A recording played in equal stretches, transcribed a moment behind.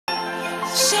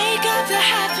Shake up the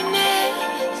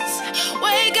happiness,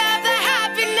 wake up the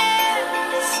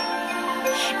happiness.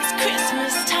 It's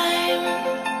Christmas time.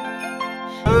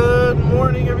 Good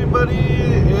morning, everybody.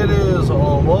 It is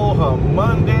Aloha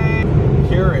Monday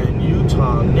here in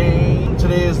Utah, Maine.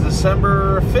 Today is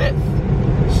December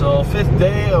 5th, so 5th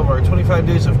day of our 25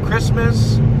 days of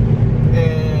Christmas,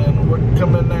 and we're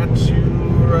coming at you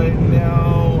right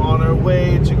now on our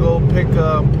way to go pick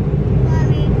up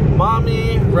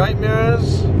Mommy, right,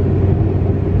 Miraz?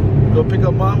 Go pick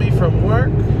up Mommy from work.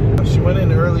 She went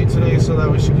in early today so that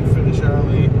way she can finish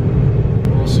early.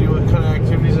 We'll see what kind of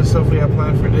activities and stuff we have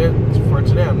planned for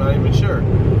today. I'm not even sure.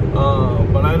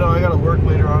 But I know I gotta work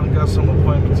later on. Got some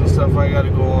appointments and stuff I gotta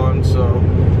go on, so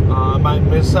I might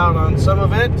miss out on some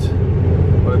of it,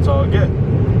 but it's all good.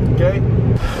 Okay?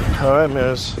 Alright,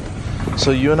 Miraz. So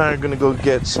you and I are gonna go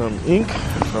get some ink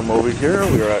from over here.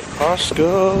 We are at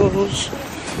Costco's.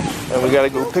 And we gotta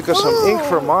go pick up some ink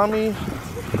for Mommy.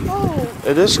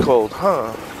 It is cold,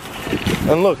 huh?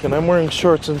 And look, and I'm wearing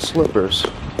shorts and slippers.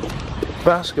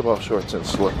 Basketball shorts and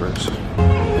slippers.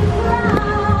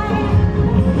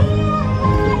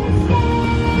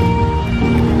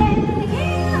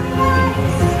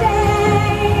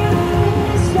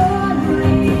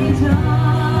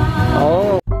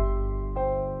 Oh.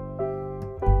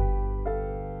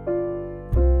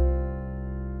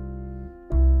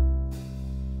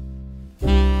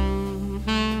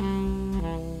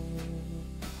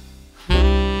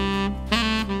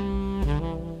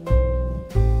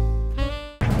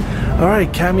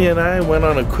 Alright, Cami and I went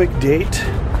on a quick date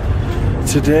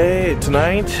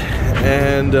tonight,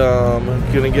 and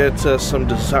gonna get some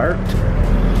dessert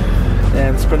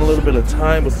and spend a little bit of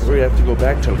time before we have to go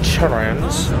back to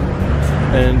Children's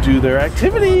and do their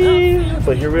activity.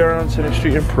 But here we are on Center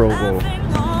Street in Provo.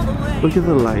 Look at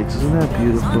the lights, isn't that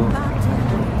beautiful?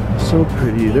 So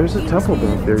pretty. There's a temple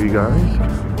back there, you guys.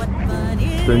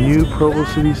 The new Provo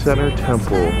City Center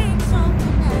Temple.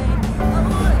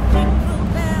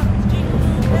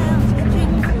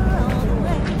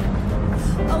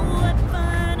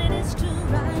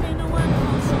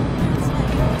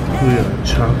 We got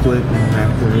chocolate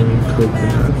macaroon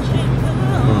coconut.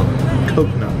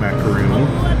 Coconut macaroon.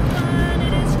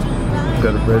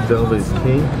 Got a red velvet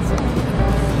cake.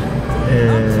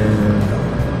 And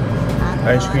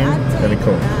ice cream and a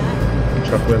cone.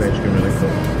 Chocolate ice cream and a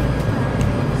cone.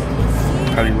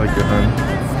 How do you like it, hon?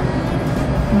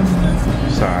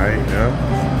 Sigh, yeah?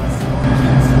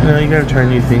 No, you gotta try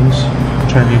new things.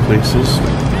 Try new places.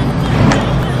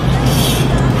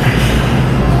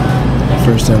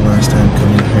 First and last time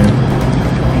coming here.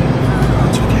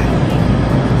 It's okay.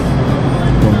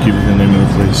 Won't give you the name of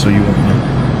the place so you won't know.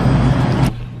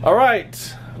 Alright,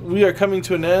 we are coming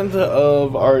to an end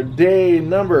of our day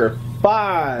number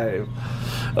 5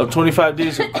 of 25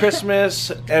 days of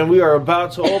Christmas, and we are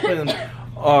about to open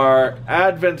our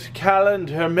Advent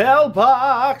calendar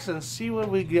mailbox and see what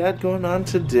we got going on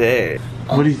today.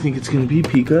 What do you think it's going to be,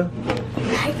 Pika?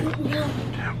 I don't know.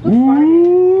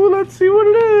 Ooh, let's see what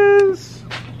it is.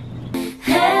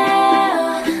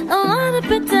 I wanna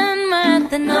pretend we're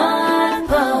at the North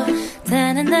Pole,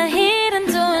 turning the heat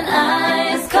into an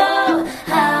ice cold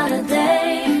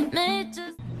holiday.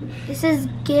 This is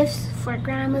gifts for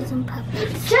grandmas and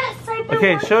puppies.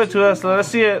 Okay, show it to us. Let us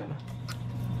see it.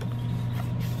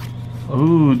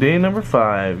 Ooh, day number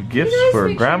 5. Gifts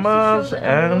for grandmas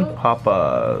and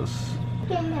papas.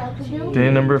 Day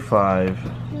number 5.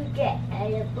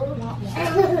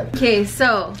 Okay,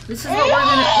 so this is what we're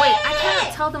gonna. Wait, I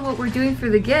can't tell them what we're doing for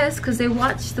the gifts because they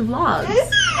watch the vlogs.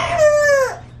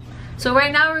 So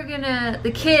right now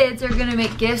the kids are gonna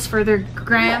make gifts for their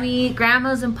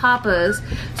grandmas and papas.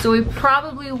 So we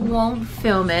probably won't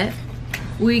film it.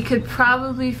 We could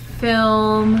probably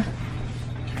film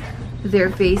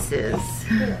their faces.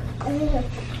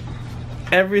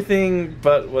 Everything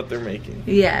but what they're making.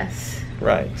 Yes.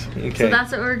 Right. Okay. So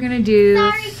that's what we're gonna do.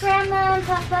 Sorry, Grandma and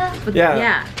Papa. But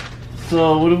yeah.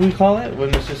 So what do we call it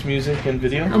when it's just music and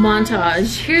video? A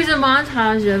montage. Here's a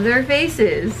montage of their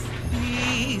faces.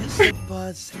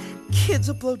 Buzz, kids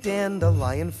will blow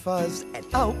dandelion fuzz, and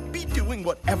I'll be doing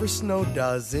whatever snow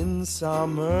does in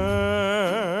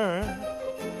summer.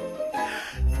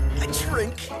 A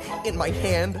drink in my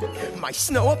hand, my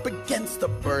snow up against the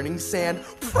burning sand,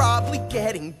 probably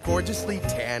getting gorgeously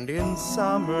tanned in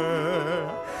summer.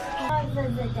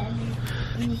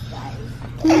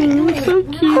 Oh, so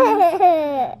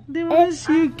cute. They want to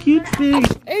see a cute face.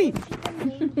 Hey!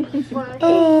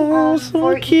 Oh,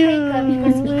 so cute.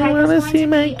 They want to see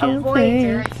my cute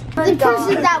face. The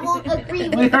person that won't agree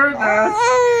with We heard that.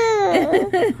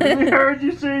 We heard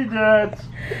you say that.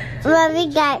 Mommy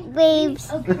got babes.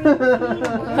 I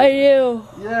do.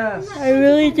 Yes. I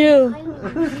really do.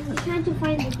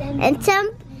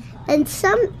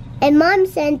 And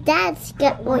moms and dads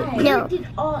got, wait, no,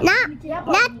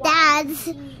 not dads,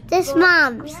 just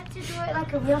moms.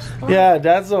 Yeah,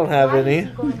 dads don't have any.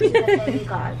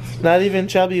 Not even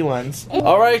chubby ones.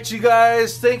 All right, you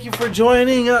guys, thank you for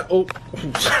joining us. Oh,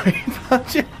 sorry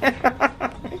about you.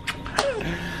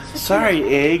 Sorry,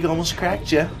 egg, almost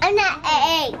cracked you. I'm not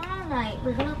an egg.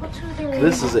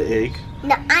 This is an egg.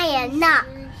 No, I am not.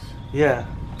 Yeah.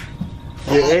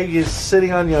 Your egg is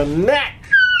sitting on your neck.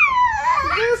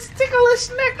 This ticklish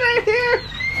neck right here.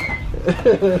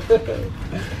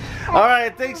 All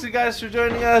right, thanks you guys for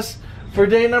joining us for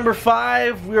day number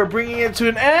 5. We are bringing it to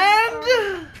an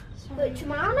end.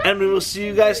 And we will see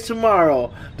you guys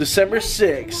tomorrow, December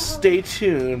 6th. Stay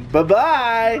tuned.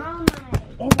 Bye-bye.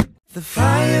 The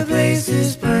fireplace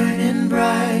is burning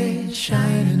bright,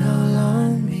 shining all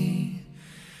on me.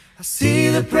 I see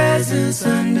the presents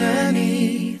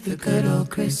underneath the good old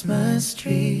Christmas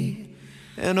tree.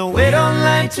 And I wait all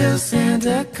night till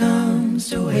Santa comes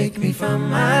to wake me from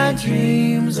my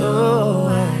dreams. Oh,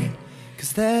 why?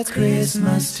 'Cause that's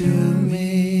Christmas to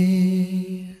me.